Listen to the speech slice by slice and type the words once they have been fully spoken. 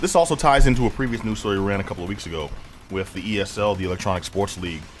This also ties into a previous news story we ran a couple of weeks ago with the ESL, the Electronic Sports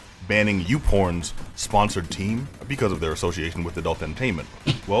League, banning YouPorn's sponsored team because of their association with adult entertainment.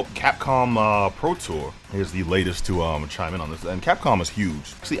 Well, Capcom Pro Tour is the latest to chime in on this, and Capcom is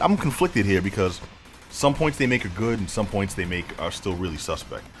huge. See, I'm conflicted here because some points they make are good and some points they make are still really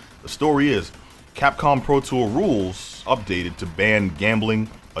suspect. The story is, Capcom Pro Tour rules updated to ban gambling,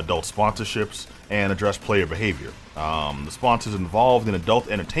 adult sponsorships, and address player behavior. The sponsors involved in adult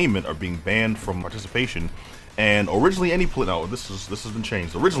entertainment are being banned from participation, and originally this has been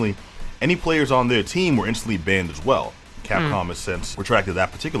changed. Originally, any players on their team were instantly banned as well. Capcom has since retracted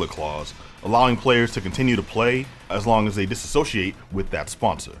that particular clause, allowing players to continue to play as long as they disassociate with that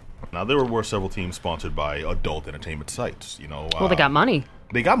sponsor. Now, there were several teams sponsored by adult entertainment sites. Well, they got money.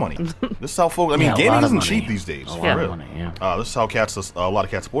 They got money. This is how folks. I mean, gaming isn't cheap these days. A lot of money, yeah. This is how a lot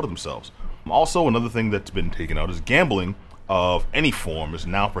of cats support themselves. Also, another thing that's been taken out is gambling of any form is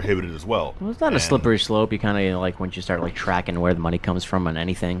now prohibited as well. Well, it's not a slippery slope. You kind of like once you start like tracking where the money comes from on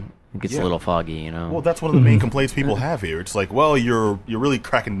anything, it gets a little foggy, you know. Well, that's one of the main complaints people have here. It's like, well, you're really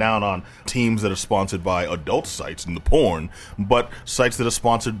cracking down on teams that are sponsored by adult sites and the porn, but sites that are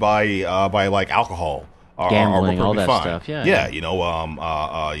sponsored by like alcohol. Gambling, are all that fine. stuff, yeah. I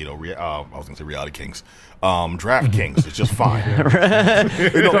was gonna say Reality Kings, DraftKings is just fine. Of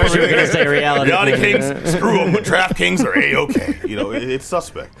course, you're gonna say Reality Kings, screw them, but DraftKings are a-okay. It's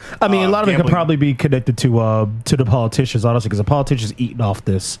suspect. I mean, a lot of it could probably be connected to the politicians, honestly, because the politicians eating off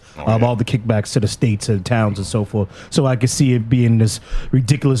this, all the kickbacks to the states and towns and so forth. So I could see it being this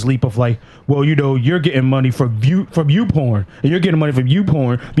ridiculous leap of like, well, you're getting money from YouPorn, and you're getting money from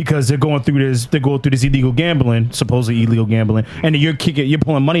YouPorn because they're going through this illegal gambling, supposedly illegal gambling, and you're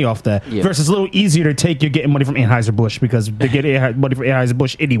pulling money off that. Yeah. Versus a little easier to take, you're getting money from Anheuser-Busch because they get money from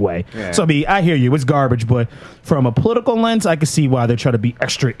Anheuser-Busch anyway. Yeah. So I mean, I hear you, it's garbage, but from a political lens, I can see why they're trying to be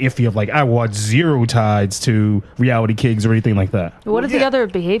extra iffy of like, I want zero ties to Reality Kings or anything like that. What are the other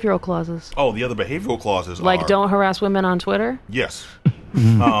behavioral clauses? Oh, the other behavioral clauses like don't harass women on Twitter? Yes.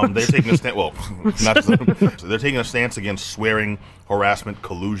 They're taking a stance. Well, they're taking a stance against swearing, harassment,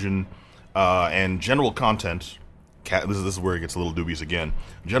 collusion, and general content. This is where it gets a little dubious again.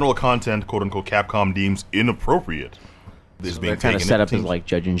 General content, quote unquote, Capcom deems inappropriate. So they're kind of set up as like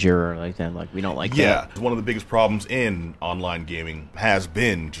judge and juror, like that. Like we don't like that. Yeah, one of the biggest problems in online gaming has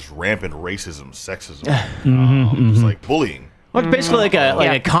been just rampant racism, sexism, just like bullying. Well, it's basically like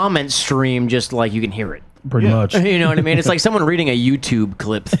a comment stream, just like you can hear it. Pretty much. You know what I mean? It's like someone reading a YouTube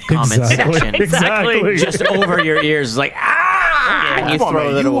clip comment section. Exactly. Just over your ears. It's like, and you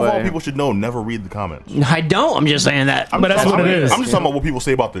throw it away. Of all people should know, never read the comments. I don't. I'm just saying that. But that's what it is. I'm just talking about what people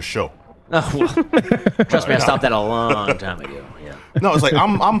say about this show. Oh, well, trust me, I stopped that a long time ago. Yeah. No, it's like,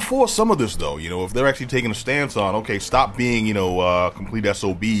 I'm for some of this, though. If they're actually taking a stance on, okay, stop being, complete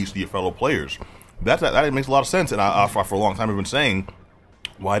SOBs to your fellow players. That makes a lot of sense. And I for a long time, I've been saying,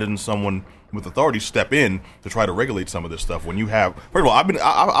 why didn't someone with authority step in to try to regulate some of this stuff when you have... First of all,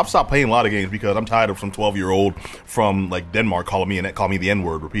 I've stopped playing a lot of games because I'm tired of some 12-year-old from like Denmark calling me the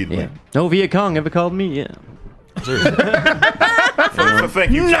N-word repeatedly. Yeah. No Viet Cong ever called me, yeah. Seriously.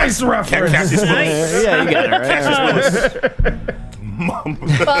 Thank you. Nice reference. Cassius Willis. Yeah, you got it right. Cassius Willis.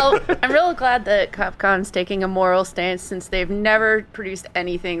 Well, I'm real glad that Capcom's taking a moral stance since they've never produced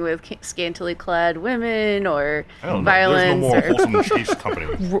anything with scantily clad women or violence. There's no more wholesome chase company.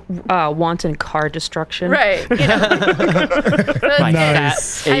 Wanton car destruction. Right.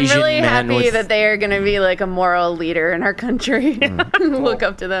 Nice. I'm really happy that they are going to be like a moral leader in our country. Look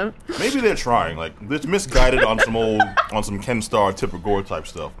up to them. Maybe they're trying. Like, it's misguided on some Ken Starr, Tipper Gore type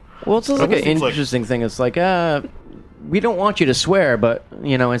stuff. Well, it's like an interesting thing. It's like, we don't want you to swear, but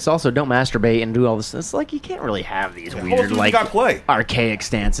it's also don't masturbate and do all this. It's like you can't really have these weird, like archaic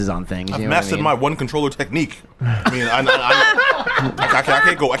stances on things. I've mastered my one controller technique. I mean, I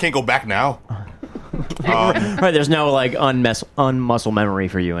can't go back now. Right, there's no like unmuscle memory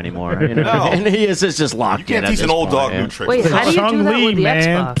for you anymore. No. And it's just locked in. You can't teach an old dog new tricks. Wait, how do you do that with the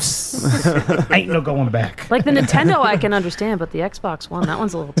man. Xbox? Ain't no going back. Like the Nintendo I can understand, but the Xbox One, that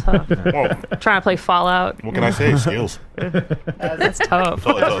one's a little tough. Whoa. Trying to play Fallout. What can I say? Skills. That's tough.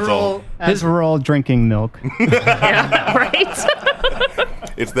 His we're all drinking milk. Yeah, right?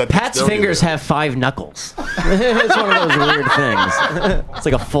 It's that Pat's fingers have 5 knuckles. It's one of those weird things. It's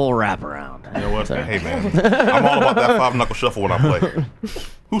like a full wraparound. You know what? Hey, man. I'm all about that 5-knuckle shuffle when I play.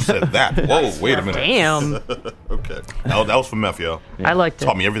 Who said that? Whoa, wait a minute. Damn. Okay. That was for Meth, yo. I liked it.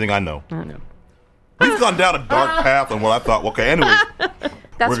 Taught me everything I know. I know. We've gone down a dark path on what I thought. Okay, anyways.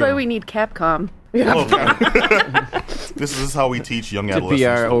 That's why we need Capcom. Okay. This is how we teach young To adolescents be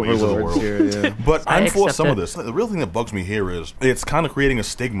our the ways of the overlords world. here, yeah. But I'm for accept some of it. this. The real thing that bugs me here is it's kind of creating a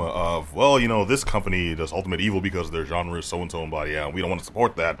stigma of, well, this company does Ultimate Evil because their genre is so-and-so and blah, yeah, we don't want to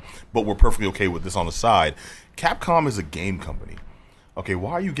support that, but we're perfectly okay with this on the side. Capcom is a game company. Okay,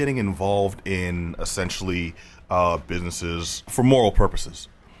 why are you getting involved in essentially businesses for moral purposes?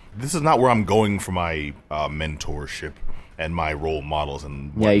 This is not where I'm going for my mentorship and my role models and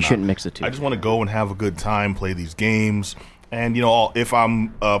whatnot. Yeah, you shouldn't mix the two. I just want to go and have a good time, play these games, and if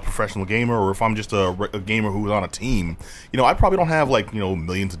I'm a professional gamer or if I'm just a gamer who's on a team, I probably don't have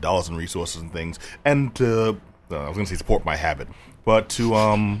millions of dollars in resources and things, and to I was going to say support my habit, but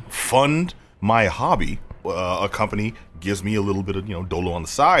to fund my hobby, a company gives me a little bit of dolo on the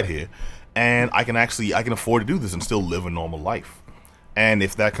side here, and I can afford to do this and still live a normal life. And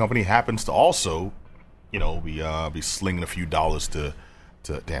if that company happens to also be slinging a few dollars to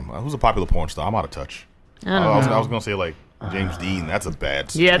damn, who's a popular porn star? I'm out of touch. I was gonna say like James Dean. That's a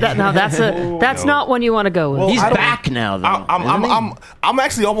bad. Yeah, that's not one you want to go with. Well, He's back now, though. I'm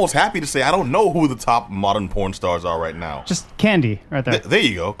actually almost happy to say I don't know who the top modern porn stars are right now. Just candy right there. There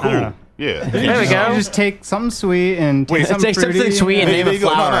you go. Cool. Yeah. There we go. You just take something sweet and take something fruity. something sweet and name a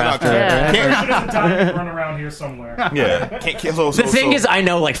flower after it. Yeah. Run around here somewhere. Yeah. The thing is, I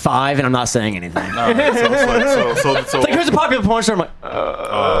know like 5, and I'm not saying anything. All right, so It's like, who's a popular porn star? I'm like,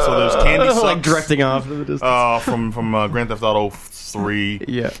 so there's Candy Sucks, like drifting off into the distance. from Grand Theft Auto 3.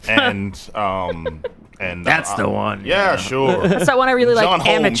 Yeah. And That's the one. Yeah, sure. That's that one I really John like.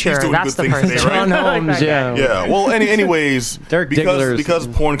 Holmes, Amateur. he's doing That's good the things person. today, right? John Holmes, yeah. Yeah. Well, anyways, Dirk Diggler. because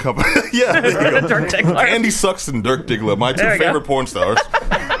porn company. Yeah. There you go. Dirk Diggler. Candy Sucks and Dirk Diggler, my two favorite porn stars.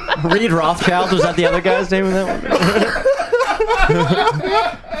 Reed Rothschild, was that the other guy's name in that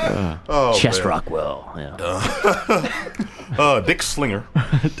one? Oh, Chess man. Rockwell. Yeah. Dick Slinger.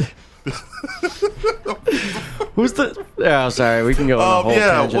 Who's the? Oh, sorry. We can go on a whole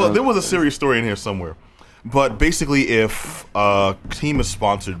tangent. Well, there was a serious story in here somewhere. But basically, if a team is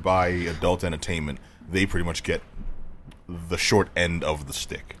sponsored by adult entertainment, they pretty much get the short end of the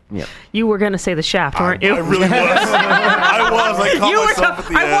stick. Yeah. You were gonna say the Shaft, weren't you? I really was. I caught You were. myself at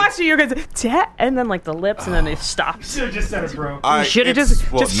the I end. watched you. You were gonna say, and then like the lips, and then they stopped. Should have just said it, bro. I- should've it's-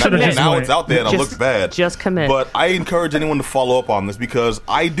 just now, commit. now it's out there and I Just- look bad. just commit. But I encourage anyone to follow up on this because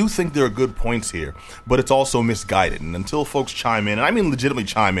I do think there are good points here, but it's also misguided. And until folks chime in, and I mean legitimately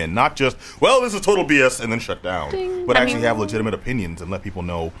chime in, not just, well, this is total BS and then shut down, but actually have legitimate opinions and let people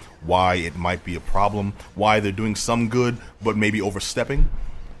know why it might be a problem, why they're doing some good, but maybe overstepping.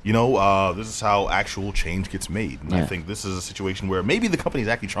 This is how actual change gets made. And I think this is a situation where maybe the company's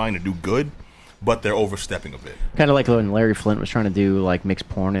actually trying to do good, but they're overstepping a bit. Kind of like when Larry Flint was trying to do like mixed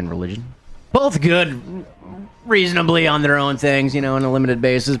porn and religion. Both good, reasonably on their own things, on a limited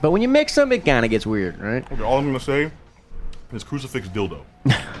basis. But when you mix them, it kind of gets weird, right? Okay, all I'm going to say is crucifix dildo.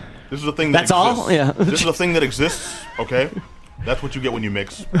 This is a thing that That's exists. all? Yeah. This is a thing that exists, okay? That's what you get when you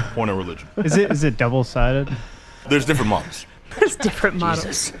mix porn and religion. Is it double-sided? There's different models. There's different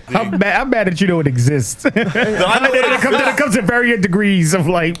models. I'm mad that you know it exists. I know It comes in varying degrees of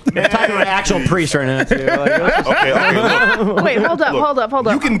like. I'm talking about actual priest right now, too. Like, Okay, look. Wait, hold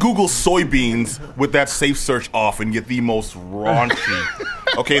up. You can Google soybeans with that safe search off and get the most raunchy.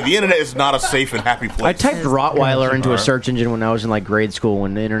 Okay, the internet is not a safe and happy place. I typed Rottweiler into a search engine when I was in like grade school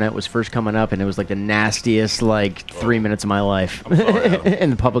when the internet was first coming up, and it was like the nastiest 3 minutes of my life in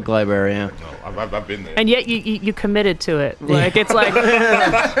the public library. Yeah. No, I've been there. And yet you committed to it. Like it's like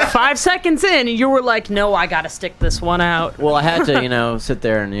 5 seconds in, and you were like, "No, I got to stick this one out." Well, I had to, sit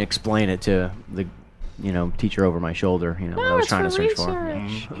there and explain it to the, teacher over my shoulder. What I was trying to search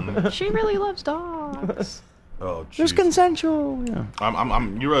for. She really loves dogs. Oh, It was jeez. consensual. Yeah.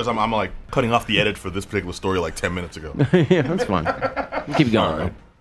 You realize I'm like cutting off the edit for this particular story like 10 minutes ago. Yeah, that's fun. Keep going. All right.